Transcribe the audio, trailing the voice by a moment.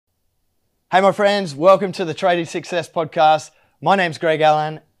Hey, my friends, welcome to the Trading Success Podcast. My name's Greg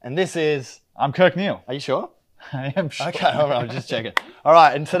Allen, and this is... I'm Kirk Neal. Are you sure? I am sure. Okay, all right, I'm just checking. All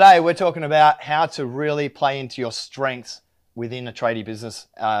right, and today we're talking about how to really play into your strengths within a tradie business,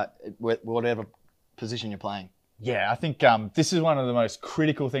 whatever position you're playing. Yeah, I think this is one of the most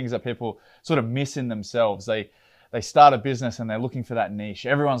critical things that people sort of miss in themselves. They start a business and they're looking for that niche.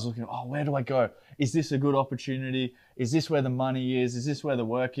 Everyone's looking, oh, where do I go? Is this a good opportunity? Is this where the money is? Is this where the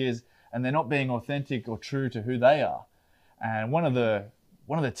work is? And they're not being authentic or true to who they are. And one of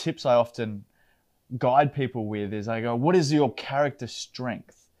the tips I often guide people with is I go, what is your character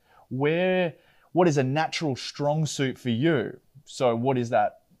strength? What is a natural strong suit for you? So what is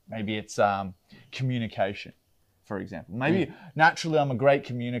that? Maybe it's communication, for example. Maybe naturally I'm a great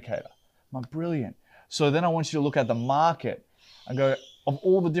communicator. I'm brilliant. So then I want you to look at the market and go, of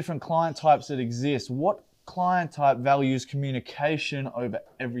all the different client types that exist, what client type values communication over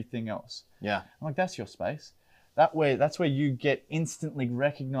everything else? Yeah. I'm like, that's your space. That's where you get instantly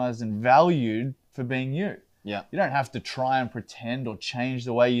recognized and valued for being you. Yeah. You don't have to try and pretend or change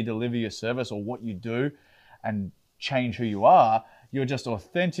the way you deliver your service or what you do and change who you are. You're just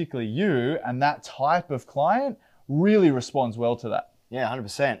authentically you, and that type of client really responds well to that. Yeah,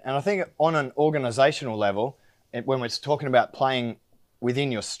 100%. And I think on an organizational level, when we're talking about playing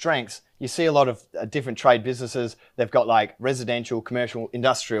within your strengths, you see a lot of different trade businesses. They've got like residential, commercial,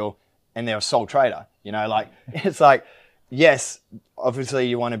 industrial, and they're a sole trader. You know, like it's like, yes, obviously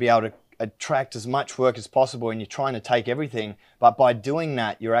you want to be able to attract as much work as possible and you're trying to take everything. But by doing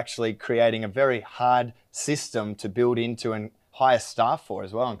that, you're actually creating a very hard system to build into and hire staff for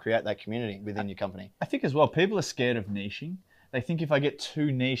as well and create that community within your company. I think as well, people are scared of niching. They think if I get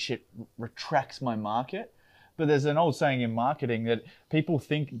too niche, it retracts my market. But there's an old saying in marketing that people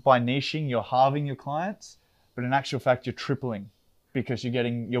think by niching, you're halving your clients, but in actual fact, you're tripling because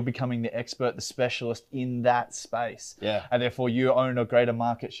you're becoming the expert, the specialist in that space. Yeah. And therefore you own a greater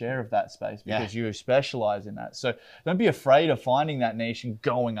market share of that space because you specialize in that. So don't be afraid of finding that niche and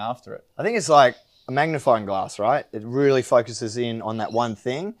going after it. I think it's like a magnifying glass, right? It really focuses in on that one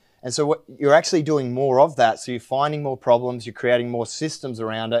thing. And so what you're actually doing more of that. So you're finding more problems, you're creating more systems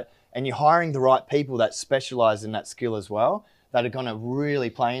around it, and you're hiring the right people that specialize in that skill as well, that are going to really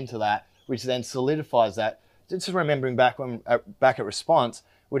play into that, which then solidifies that. Just remembering back at Response,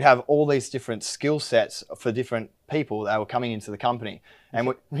 we'd have all these different skill sets for different people that were coming into the company.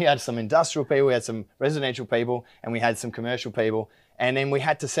 And we had some industrial people, we had some residential people, and we had some commercial people. And then we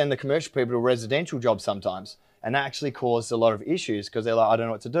had to send the commercial people to residential jobs sometimes. And that actually caused a lot of issues because they're like, I don't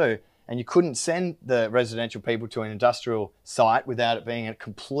know what to do. And you couldn't send the residential people to an industrial site without it being a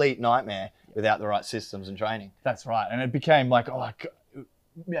complete nightmare without the right systems and training. That's right. And it became like,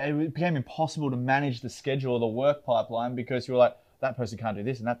 it became impossible to manage the schedule or the work pipeline because you were like, that person can't do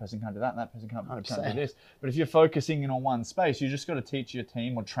this and that person can't do that and that person can't do this. But if you're focusing in on one space, you just got to teach your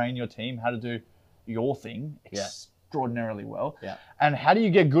team or train your team how to do your thing extraordinarily well. Yeah. And how do you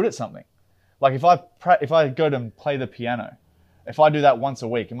get good at something? Like if I go to play the piano, if I do that once a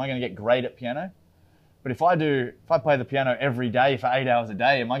week, am I going to get great at piano? But if I play the piano every day for 8 hours a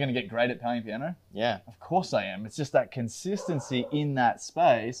day, am I going to get great at playing piano? Yeah. Of course I am. It's just that consistency in that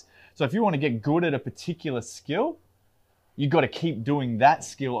space. So if you want to get good at a particular skill, you've got to keep doing that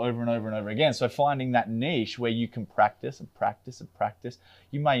skill over and over and over again. So finding that niche where you can practice and practice and practice.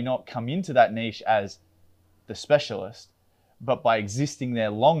 You may not come into that niche as the specialist, but by existing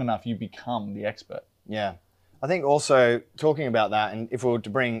there long enough, you become the expert. Yeah. I think also talking about that, and if we were to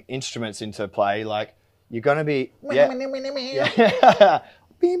bring instruments into play, like you're going to be... Yeah.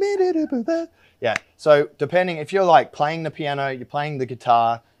 So depending, if you're like playing the piano, you're playing the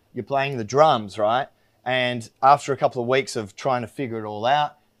guitar, you're playing the drums, right? And after a couple of weeks of trying to figure it all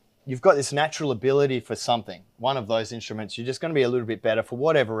out, you've got this natural ability for something. One of those instruments, you're just going to be a little bit better for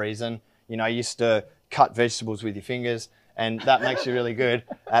whatever reason. You know, you used to cut vegetables with your fingers, and that makes you really good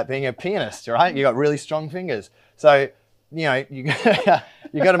at being a pianist, right? You got really strong fingers. So, you know, you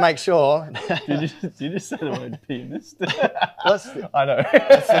got to make sure. Did you just say the word pianist? I know.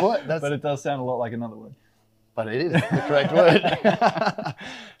 That's the word. But it does sound a lot like another word. But it is the correct word.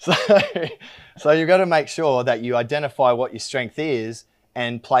 So you've got to make sure that you identify what your strength is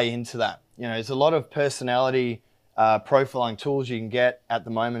and play into that. You know, there's a lot of personality profiling tools you can get at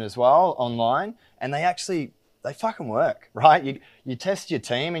the moment as well online, and they fucking work, right? You test your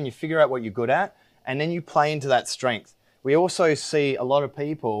team and you figure out what you're good at, and then you play into that strength. We also see a lot of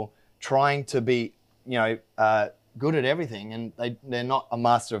people trying to be, you know, good at everything, and they're not a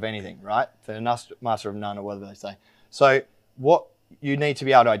master of anything, right? They're a master of none, or whatever they say. So what you need to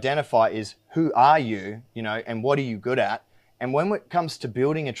be able to identify is who are you, you know, and what are you good at, And when it comes to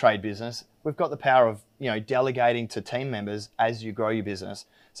building a trade business, we've got the power of, delegating to team members as you grow your business.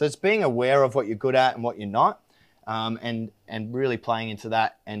 So it's being aware of what you're good at and what you're not, and really playing into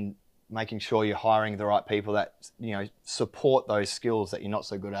that and making sure you're hiring the right people that, support those skills that you're not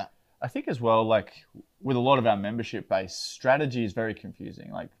so good at. I think as well, like with a lot of our membership base, strategy is very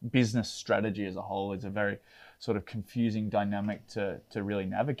confusing. Like business strategy as a whole is a very sort of confusing dynamic to really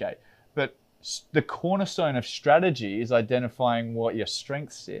navigate. But the cornerstone of strategy is identifying what your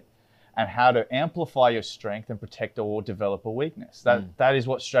strengths sit and how to amplify your strength and protect or develop a weakness. That is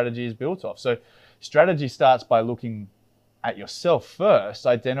what strategy is built off. So strategy starts by looking at yourself first,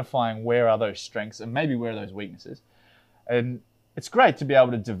 identifying where are those strengths and maybe where are those weaknesses. And it's great to be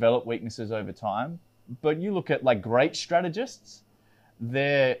able to develop weaknesses over time, but you look at like great strategists,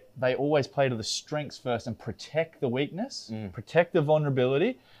 they always play to the strengths first and protect the weakness, protect the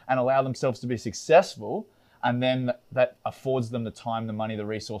vulnerability, and allow themselves to be successful. And then that affords them the time, the money, the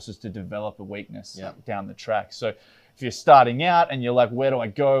resources to develop a weakness down the track. So if you're starting out and you're like, where do I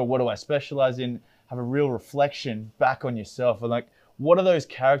go? What do I specialize in? Have a real reflection back on yourself. And like, what are those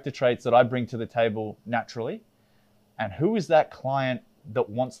character traits that I bring to the table naturally? And who is that client that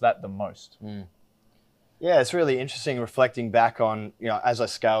wants that the most? Yeah, it's really interesting reflecting back on, as I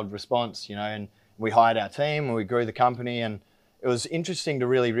scaled Response, and we hired our team and we grew the company, and it was interesting to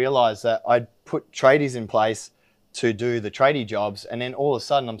really realize that I'd put tradies in place to do the tradie jobs, and then all of a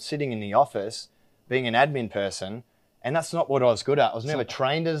sudden I'm sitting in the office being an admin person, and that's not what I was good at. I was never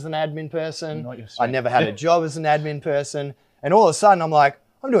trained as an admin person. I never had a job as an admin person, and all of a sudden I'm like,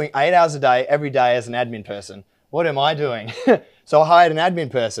 I'm doing 8 hours a day, every day as an admin person. What am I doing? So I hired an admin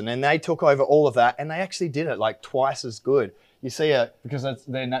person and they took over all of that, and they actually did it like twice as good. You see because that's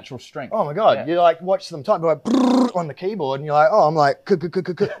their natural strength. Oh my God. Yeah. You like watch them type like on the keyboard and you're like, oh, I'm like,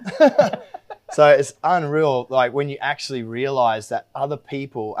 So it's unreal. Like when you actually realize that other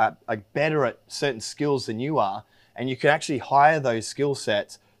people are better at certain skills than you are, and you can actually hire those skill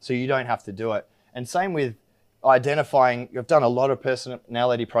sets so you don't have to do it. And same with identifying, I've done a lot of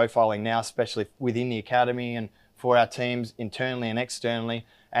personality profiling now, especially within the academy and for our teams internally and externally,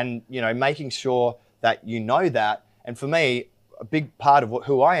 and making sure that you know that. And for me, a big part of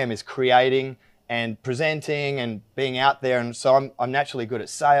who I am is creating and presenting and being out there. And so I'm naturally good at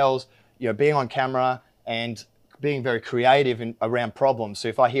sales, being on camera and being very creative around problems. So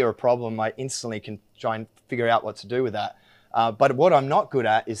if I hear a problem, I instantly can try and figure out what to do with that. But what I'm not good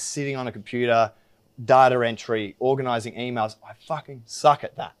at is sitting on a computer, data entry, organizing emails. I fucking suck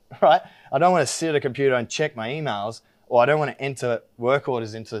at that, right? I don't want to sit at a computer and check my emails, or I don't want to enter work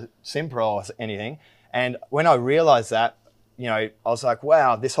orders into Simpro or anything. And when I realized that, I was like,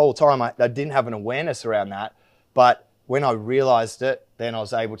 wow, this whole time I didn't have an awareness around that. But when I realized it, then I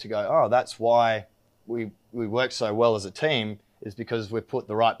was able to go, oh, that's why we work so well as a team, is because we've put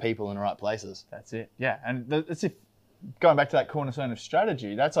the right people in the right places. That's it. Yeah. And that's it. Going back to that cornerstone of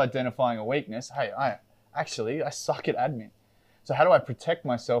strategy, that's identifying a weakness. Hey, I suck at admin. So how do I protect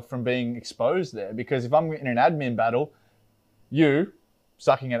myself from being exposed there? Because if I'm in an admin battle, you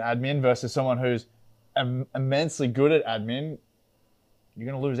sucking at admin versus someone who's immensely good at admin, you're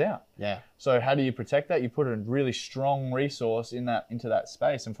going to lose out. Yeah. So how do you protect that? You put a really strong resource into that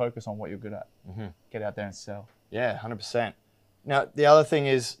space and focus on what you're good at. Get out there and sell. Yeah, 100%. Now, the other thing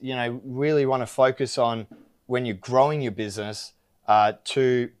is, really want to focus on when you're growing your business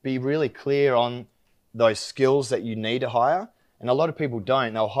to be really clear on those skills that you need to hire. And a lot of people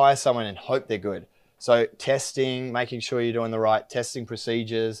don't. They'll hire someone and hope they're good. So testing, making sure you're doing the right testing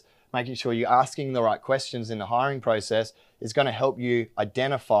procedures, making sure you're asking the right questions in the hiring process is going to help you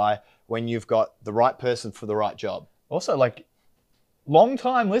identify when you've got the right person for the right job. Also, like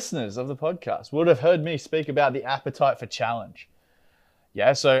long-time listeners of the podcast would have heard me speak about the appetite for challenge.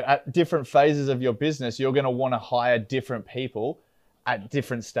 Yeah, so at different phases of your business, you're going to want to hire different people at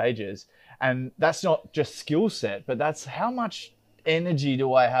different stages. And that's not just skill set, but that's how much energy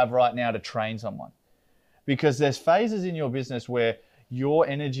do I have right now to train someone? Because there's phases in your business where your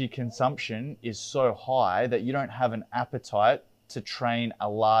energy consumption is so high that you don't have an appetite to train a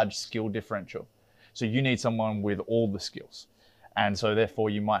large skill differential. So you need someone with all the skills. And so therefore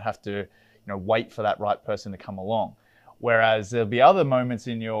you might have to, wait for that right person to come along. Whereas there'll be other moments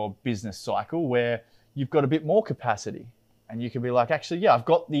in your business cycle where you've got a bit more capacity and you can be like, actually, yeah, I've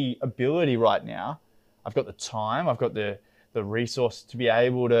got the ability right now. I've got the time, I've got the resource to be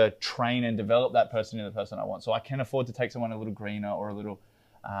able to train and develop that person into the person I want. So I can afford to take someone a little greener or a little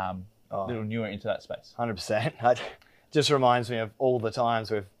newer into that space. 100%. It just reminds me of all the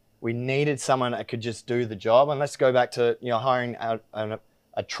times we needed someone that could just do the job. And let's go back to hiring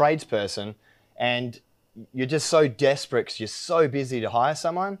a tradesperson. And you're just so desperate because you're so busy to hire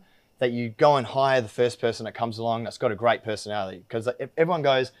someone that you go and hire the first person that comes along that's got a great personality. Because everyone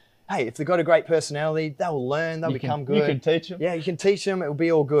goes, hey, if they've got a great personality, they'll learn, they'll become good. You can teach them. Yeah, you can teach them, it'll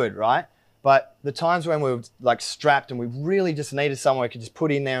be all good, right? But the times when we're like strapped and we really just needed someone we could just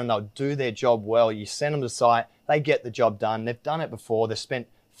put in there and they'll do their job well, you send them to site, they get the job done, they've done it before, they've spent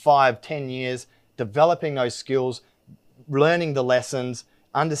 5, 10 years developing those skills, learning the lessons,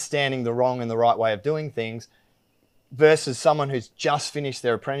 understanding the wrong and the right way of doing things, versus someone who's just finished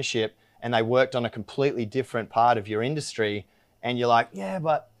their apprenticeship and they worked on a completely different part of your industry and you're like, yeah,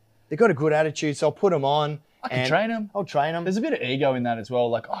 but they've got a good attitude, so I'll put them on. I can train them. I'll train them. There's a bit of ego in that as well.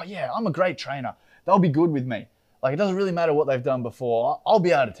 Like, oh yeah, I'm a great trainer. They'll be good with me. Like, it doesn't really matter what they've done before. I'll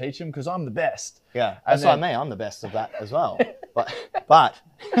be able to teach them because I'm the best. Yeah, that's like me. I'm the best of that as well. But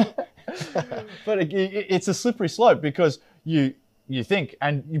it's a slippery slope because you think,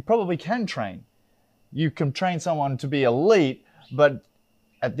 and you probably can train. You can train someone to be elite, but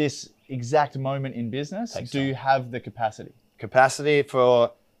at this exact moment in business, do you have the capacity? Capacity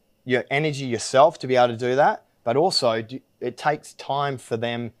for your energy yourself to be able to do that, but also it takes time for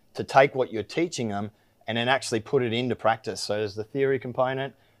them to take what you're teaching them and then actually put it into practice. So there's the theory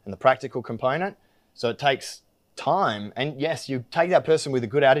component and the practical component. So it takes time. And yes, you take that person with a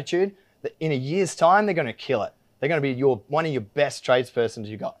good attitude, that in a year's time, they're going to kill it. They're going to be one of your best tradespersons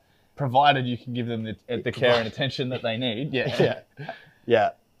you got. Provided you can give them the care and attention that they need. Yeah.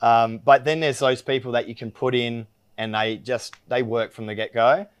 But then there's those people that you can put in and they work from the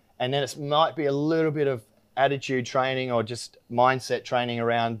get-go. And then it might be a little bit of attitude training or just mindset training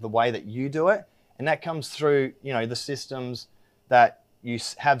around the way that you do it. And that comes through, the systems that you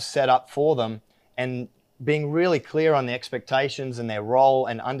have set up for them and being really clear on the expectations and their role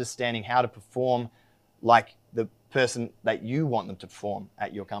and understanding how to perform like the person that you want them to perform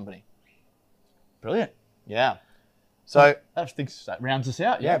at your company. Brilliant. Yeah. So I think that rounds us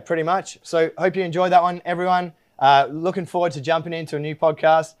out. Yeah, pretty much. So hope you enjoyed that one, everyone. Looking forward to jumping into a new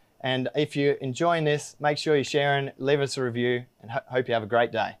podcast. And if you're enjoying this, make sure you're sharing, leave us a review, and hope you have a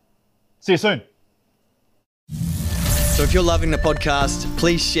great day. See you soon. So if you're loving the podcast,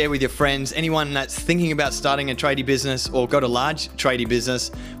 please share with your friends, anyone that's thinking about starting a tradie business or got a large tradie business.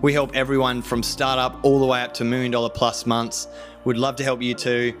 We help everyone from startup all the way up to $1 million plus months. We'd love to help you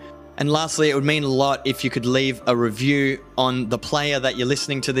too. And lastly, it would mean a lot if you could leave a review on the player that you're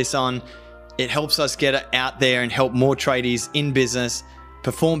listening to this on. It helps us get it out there and help more tradies in business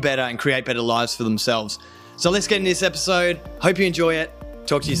perform better and create better lives for themselves. So let's get into this episode. Hope you enjoy it.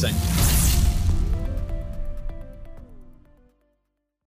 Talk to you soon.